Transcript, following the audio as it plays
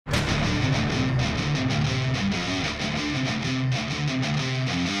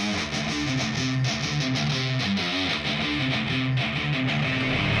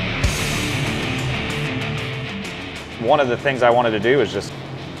one of the things I wanted to do is just,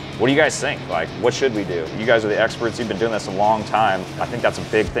 what do you guys think? Like, what should we do? You guys are the experts. You've been doing this a long time. I think that's a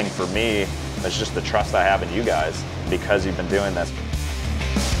big thing for me. It's just the trust I have in you guys because you've been doing this.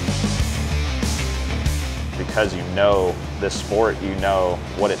 Because you know this sport, you know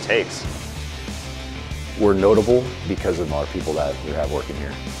what it takes. We're notable because of our people that we have working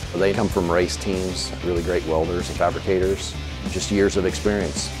here. They come from race teams, really great welders and fabricators, just years of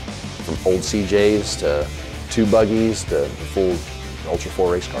experience, from old CJs to 2 buggies to full Ultra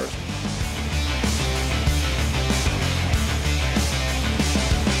 4 race cars.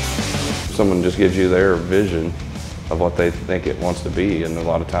 Someone just gives you their vision of what they think it wants to be, and a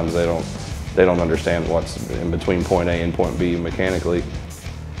lot of times they don't understand what's in between point A and point B mechanically.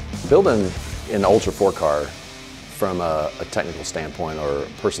 Building an Ultra 4 car from a technical standpoint or a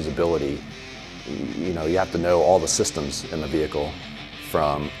person's ability, you know, you have to know all the systems in the vehicle,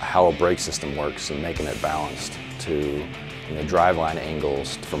 from how a brake system works and making it balanced to, you know, driveline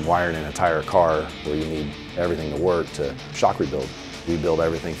angles, from wiring an entire car where you need everything to work, to shock rebuild. We build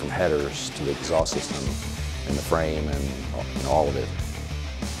everything from headers to the exhaust system and the frame and, you know, all of it.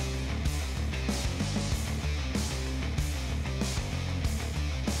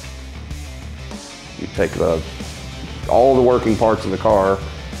 You take all the working parts of the car,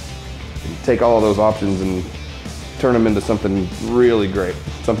 and take all those options and turn them into something really great,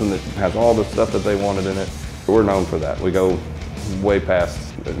 something that has all the stuff that they wanted in it. We're known for that. We go way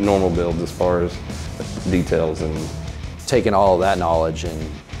past normal builds as far as details. And taking all of that knowledge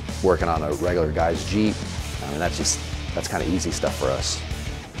and working on a regular guy's Jeep, I mean, that's kind of easy stuff for us.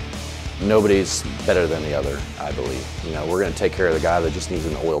 Nobody's better than the other, I believe. You know, we're going to take care of the guy that just needs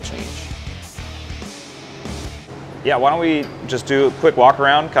an oil change. Yeah, why don't we just do a quick walk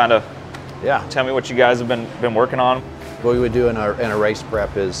around, kind of tell me what you guys have been working on. What we would do in a race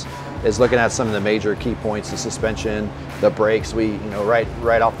prep is looking at some of the major key points: the suspension, the brakes. We, you know,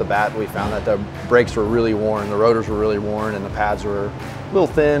 right off the bat, we found that the brakes were really worn, the rotors were really worn, and the pads were a little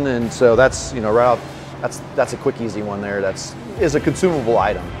thin. And so that's, you know, right off, that's a quick, easy one there. Is a consumable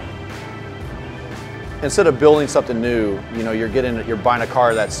item. Instead of building something new, you know, you're buying a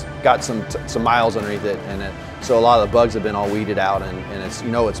car that's got some miles underneath it, and so a lot of the bugs have been all weeded out, and it's,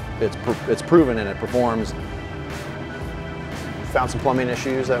 you know, it's proven and it performs. Found some plumbing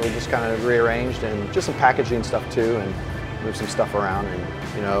issues that we just kind of rearranged, and just some packaging stuff too, and moved some stuff around.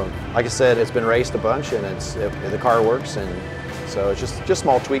 And, you know, like I said, it's been raced a bunch, and the car works, and so it's just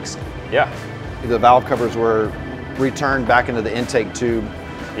small tweaks. Yeah. The valve covers were returned back into the intake tube.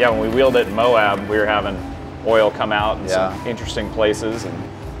 Yeah, when we wheeled it in Moab, we were having oil come out in some interesting places. And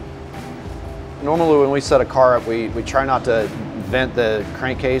normally when we set a car up, we try not to vent the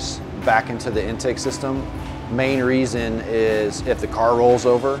crankcase back into the intake system. Main reason is if the car rolls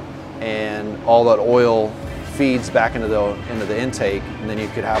over and all that oil feeds back into the intake, and then you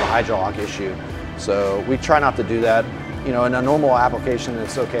could have a hydraulic issue. So we try not to do that. You know, in a normal application,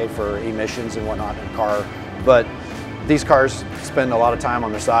 it's okay for emissions and whatnot in a car, but these cars spend a lot of time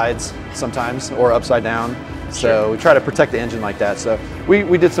on their sides sometimes, or upside down. So we try to protect the engine like that. So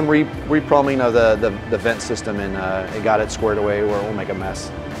we did some replumbing of the vent system, and it got it squared away where it won't make a mess.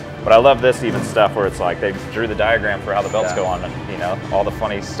 But I love this even stuff where it's like they drew the diagram for how the belts go on, and, you know, all the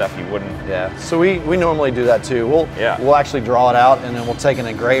funny stuff you wouldn't. Yeah, so we normally do that too. We'll actually draw it out, and then we'll take an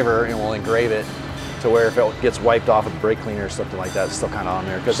engraver and we'll engrave it to where if it gets wiped off with brake cleaner or something like that, it's still kind of on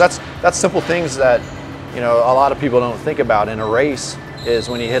there. Because that's simple things that, you know, a lot of people don't think about in a race. Is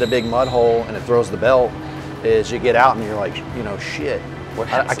when you hit a big mud hole and it throws the belt, is you get out and you're like, you know, shit,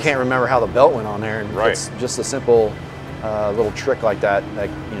 I can't remember how the belt went on there. And it's just a simple little trick like that,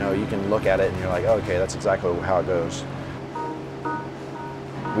 you know, you can look at it and you're like, oh, okay, that's exactly how it goes.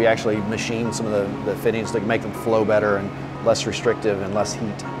 We actually machine some of the fittings to make them flow better and less restrictive and less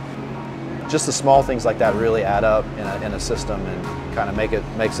heat. Just the small things like that really add up in a system and kind of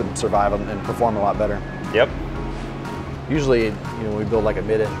makes them survive and perform a lot better. Yep. Usually, you know, when we build like a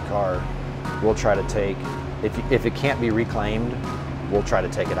mid-engine car, we'll try to take, if it can't be reclaimed, we'll try to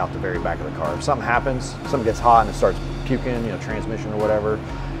take it out the very back of the car. If something happens, something gets hot and it starts puking, you know, transmission or whatever,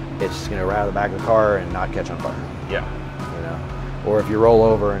 it's just gonna right out of the back of the car and not catch on fire. Yeah. You know, or if you roll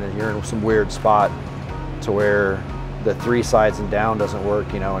over and you're in some weird spot to where the 3 sides and down doesn't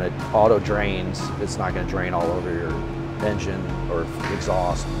work, you know, and it auto drains, it's not gonna drain all over your engine or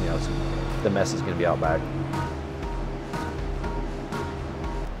exhaust, you know, the mess is gonna be out back.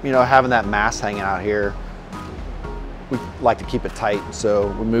 You know, having that mass hanging out here, we like to keep it tight, so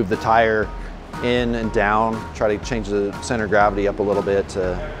we move the tire in and down, try to change the center of gravity up a little bit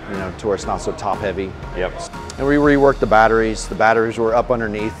to, you know, to where it's not so top heavy. Yep. And we reworked the batteries. The batteries were up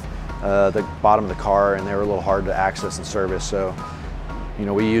underneath the bottom of the car, and they were a little hard to access and service. So, you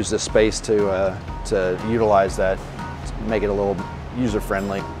know, we use this space to utilize that, to make it a little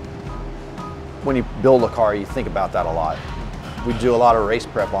user-friendly. When you build a car, you think about that a lot. We do a lot of race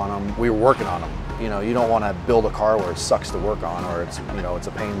prep on them. We were working on them. You know, you don't want to build a car where it sucks to work on, or it's, you know, it's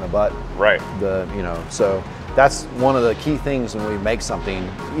a pain in the butt. Right. You know, so that's one of the key things when we make something,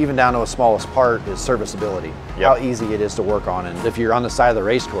 even down to the smallest part, is serviceability. Yep. How easy it is to work on. And if you're on the side of the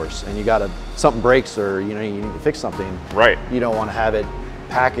race course and you got something breaks, or you know, you need to fix something, right, you don't want to have it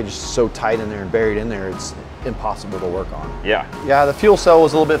packaged so tight in there and buried in there, it's impossible to work on. Yeah. Yeah, the fuel cell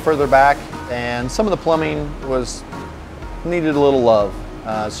was a little bit further back, and some of the plumbing needed a little love.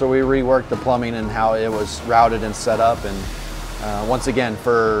 So we reworked the plumbing and how it was routed and set up, and once again,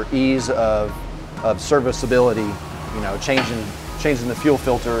 for ease of serviceability, you know, changing the fuel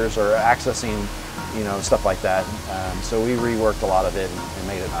filters or accessing, you know, stuff like that. So we reworked a lot of it and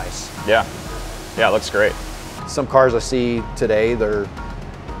made it nice. Yeah, yeah, it looks great. Some cars I see today, they're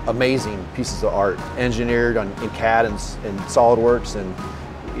amazing pieces of art, engineered in CAD and SolidWorks, and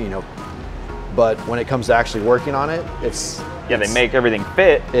you know, but when it comes to actually working on it, they make everything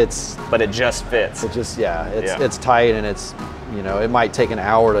fit. But it just fits. It just, it's tight, and it's, you know, it might take an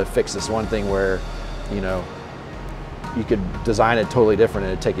hour to fix this one thing where, you know, you could design it totally different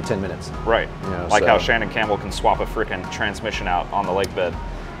and it'd take you 10 minutes. Right. You know, like how Shannon Campbell can swap a freaking transmission out on the lake bed.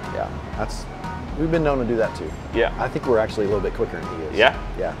 Yeah, we've been known to do that too. Yeah. I think we're actually a little bit quicker than he is. Yeah?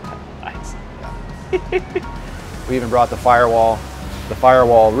 Yeah. Nice. Yeah. We even brought the firewall. The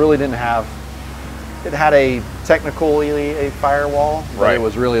firewall really didn't have, it had technically a firewall, but right, it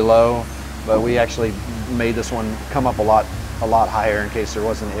was really low. But we actually made this one come up a lot higher in case there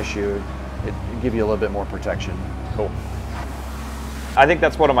was an issue. It'd give you a little bit more protection. Cool. I think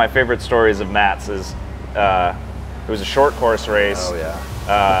that's one of my favorite stories of Matt's is, it was a short course race. Oh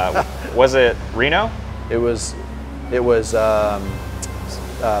yeah. Was it Reno? It was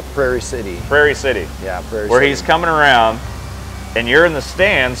Prairie City. Prairie City. Yeah, Prairie Where City. he's coming around, and you're in the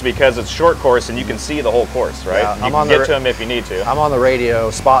stands because it's short course and you can see the whole course, right? Yeah, you can get to him if you need to. I'm on the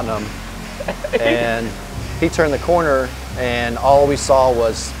radio spotting him, and he turned the corner, and all we saw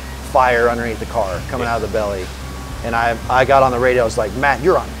was fire underneath the car coming out of the belly. And I got on the radio, I was like, Matt,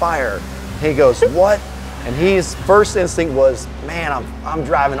 you're on fire. And he goes, what? And his first instinct was, man, I'm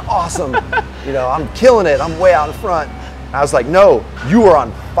driving awesome. You know, I'm killing it. I'm way out in front. And I was like, no, you are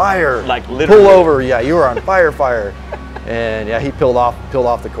on fire. Like literally. Pull over. Yeah, you are on fire. And yeah, he peeled off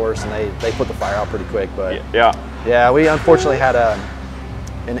the course, and they put the fire out pretty quick. But yeah, we unfortunately had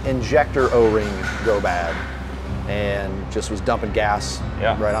an injector O-ring go bad, and just was dumping gas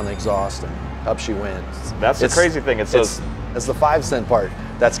right on the exhaust, and up she went. That's the crazy thing. It's the 5 cent part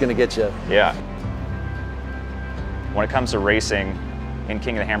that's going to get you. Yeah. When it comes to racing in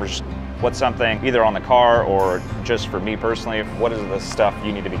King of the Hammers, what's something either on the car or just for me personally, what is the stuff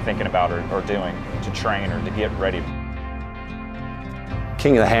you need to be thinking about or doing to train or to get ready?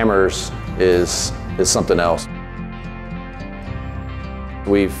 King of the Hammers is something else.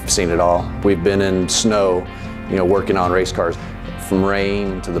 We've seen it all. We've been in snow, you know, working on race cars, from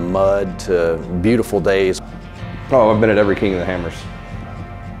rain to the mud to beautiful days. Oh, I've been at every King of the Hammers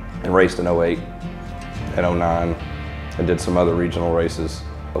and raced in 08 and 09 and did some other regional races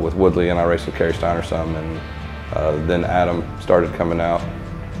with Woodley, and I raced with Kerry Steiner some, and then Adam started coming out.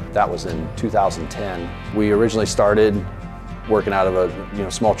 That was in 2010. We originally started working out of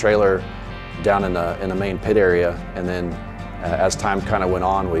a small trailer down in the main pit area, and then as time kind of went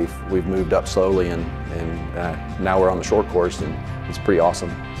on, we've moved up slowly, and now we're on the short course, and it's pretty awesome.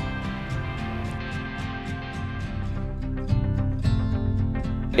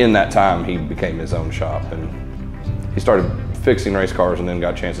 In that time, he became his own shop, and he started fixing race cars, and then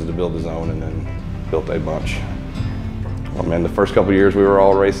got chances to build his own, and then built a bunch. Well, man, the first couple of years we were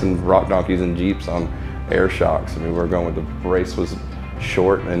all racing rock donkeys and Jeeps on air shocks. I mean, we were going with the race was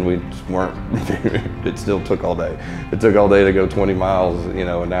short, and we just weren't. It still took all day. It took all day to go 20 miles, you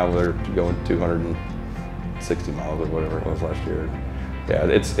know, and now they're going 260 miles or whatever it was last year. Yeah,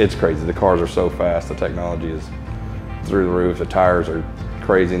 it's crazy. The cars are so fast. The technology is through the roof. The tires are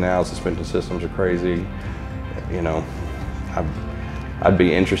crazy now. Suspension systems are crazy. You know, I'd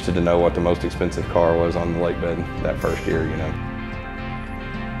be interested to know what the most expensive car was on the lake bed that first year, you know.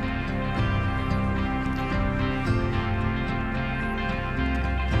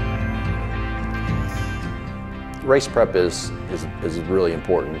 Race prep is really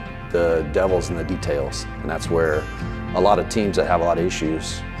important. The devil's in the details, and that's where a lot of teams that have a lot of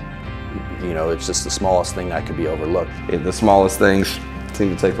issues, you know, it's just the smallest thing that could be overlooked. The smallest things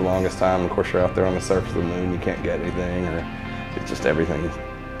seem to take the longest time. Of course, you're out there on the surface of the moon, you can't get anything, or it's just everything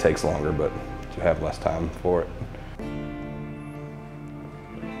takes longer, but you have less time for it.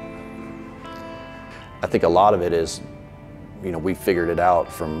 I think a lot of it is, you know, we figured it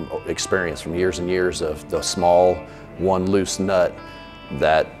out from experience, from years and years of the small one loose nut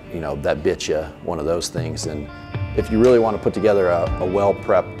that, you know, that bit you, one of those things. And if you really want to put together a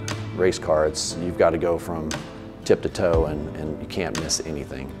well-prepped race car, you've got to go from tip to toe, and you can't miss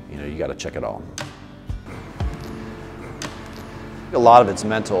anything. You know, you got to check it all. A lot of it's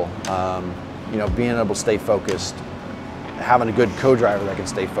mental. You know, being able to stay focused, having a good co-driver that can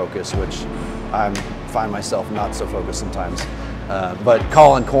stay focused, which I find myself not so focused sometimes. But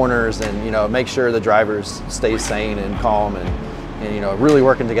calling corners and, you know, make sure the drivers stay sane and calm, and you know, really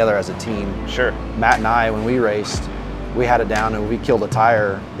working together as a team. Sure. Matt and I, when we raced, we had it down and we killed a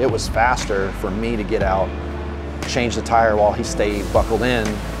tire. It was faster for me to get out, change the tire while he stayed buckled in,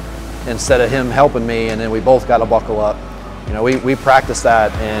 instead of him helping me, and then we both got to buckle up. You know, we practiced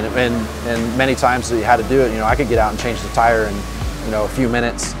that, and many times we had to do it. You know, I could get out and change the tire in, you know, a few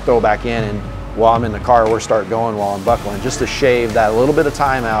minutes, throw it back in, and while I'm in the car, we're start going while I'm buckling, just to shave that little bit of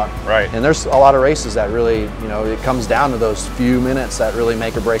time out. Right. And there's a lot of races that really, you know, it comes down to those few minutes that really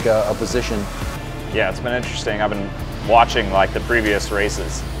make or break a position. Yeah, it's been interesting. I've been watching like the previous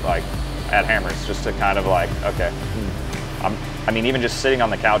races, like at Hammers, just to kind of like, okay. I mean, even just sitting on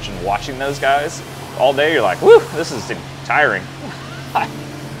the couch and watching those guys all day, you're like, woo, this is tiring. Get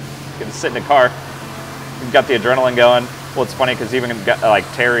to sit in a car, you've got the adrenaline going. Well, it's funny because even like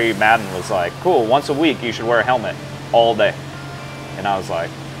Terry Madden was like, cool, once a week you should wear a helmet all day. And I was like,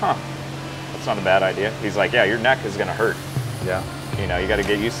 huh, that's not a bad idea. He's like, yeah, your neck is gonna hurt. Yeah. You know, you gotta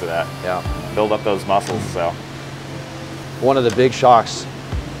get used to that. Yeah. Build up those muscles, so. One of the big shocks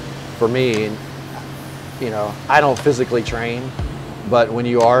for me, you know, I don't physically train, but when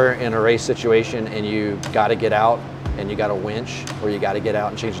you are in a race situation and you gotta get out and you gotta winch, or you gotta get out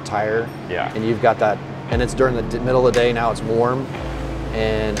and change a tire, yeah, and you've got that, and it's during the middle of the day, now it's warm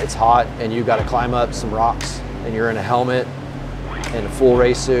and it's hot, and you've got to climb up some rocks, and you're in a helmet and a full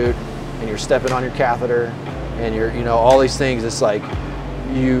race suit, and you're stepping on your catheter, and you're, you know, all these things. It's like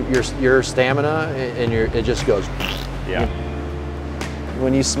your stamina and it just goes. Yeah.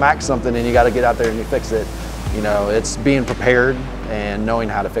 When you smack something and you got to get out there and you fix it, you know, it's being prepared and knowing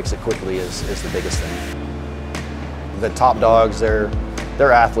how to fix it quickly is the biggest thing. The top dogs, they're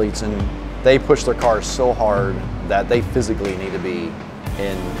athletes, and they push their cars so hard that they physically need to be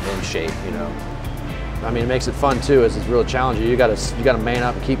in shape, you know. I mean, it makes it fun too, as it's real challenging. You gotta man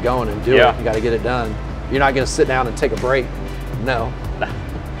up and keep going and do it. You gotta get it done. You're not gonna sit down and take a break. No.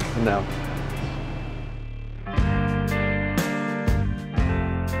 No.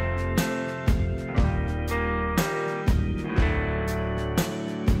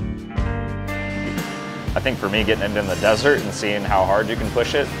 I think for me, getting into the desert and seeing how hard you can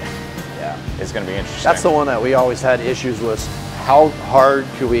push it, is going to be interesting. That's the one that we always had issues with. How hard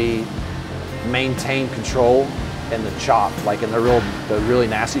could we maintain control in the chop, like in the really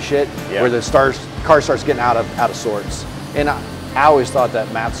nasty shit, where the car starts getting out of sorts. And I always thought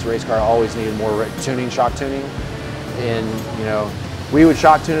that Matt's race car always needed more tuning, shock tuning. And you know, we would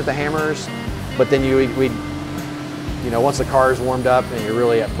shock tune at the Hammers, but then we'd, you know, once the car is warmed up and you're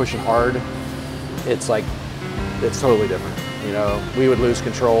really pushing hard, it's like, it's totally different. You know, we would lose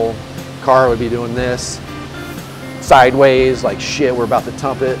control. Car would be doing this sideways, like shit, we're about to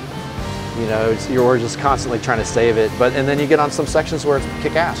tump it. You know, you're just constantly trying to save it. And then you get on some sections where it's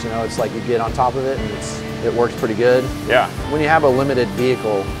kick ass. You know, it's like you get on top of it and it works pretty good. Yeah. When you have a limited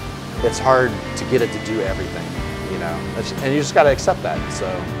vehicle, it's hard to get it to do everything. You know, and you just got to accept that. So,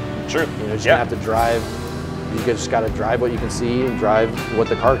 true. You know, you just have to drive. You just got to drive what you can see and drive what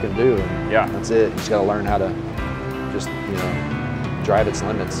the car can do. And that's it. You just got to learn how to just, you know, drive its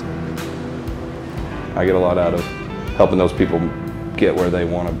limits. I get a lot out of helping those people get where they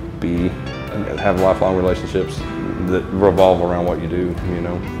want to be and have lifelong relationships that revolve around what you do, you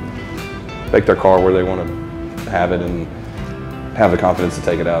know. Make their car where they want to have it and have the confidence to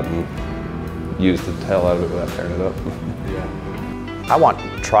take it out and use the hell out of it without tearing it up. I want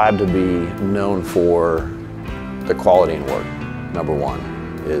Tribe to be known for the quality in work. Number one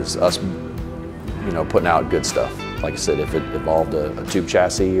is us, you know, putting out good stuff. Like I said, if it involved a tube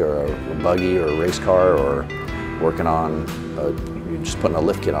chassis or a buggy or a race car, or working on just putting a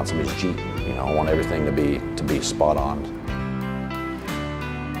lift kit on somebody's Jeep, you know, I want everything to be spot on.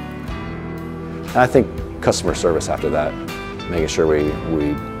 And I think customer service after that, making sure we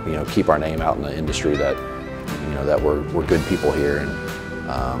you know, keep our name out in the industry, that you know that we're good people here, and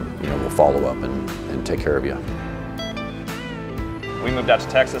you know, we'll follow up and take care of you. We moved out to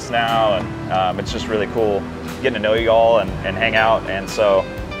Texas now, and it's just really cool getting to know you all and hang out. And so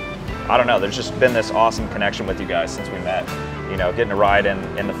I don't know, there's just been this awesome connection with you guys since we met. You know, getting a ride in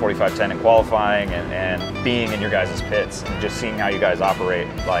the 4510 and qualifying and being in your guys' pits and just seeing how you guys operate.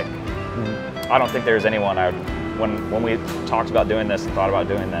 Like, I don't think there's anyone when we talked about doing this and thought about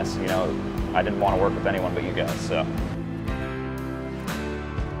doing this, you know, I didn't want to work with anyone but you guys, so.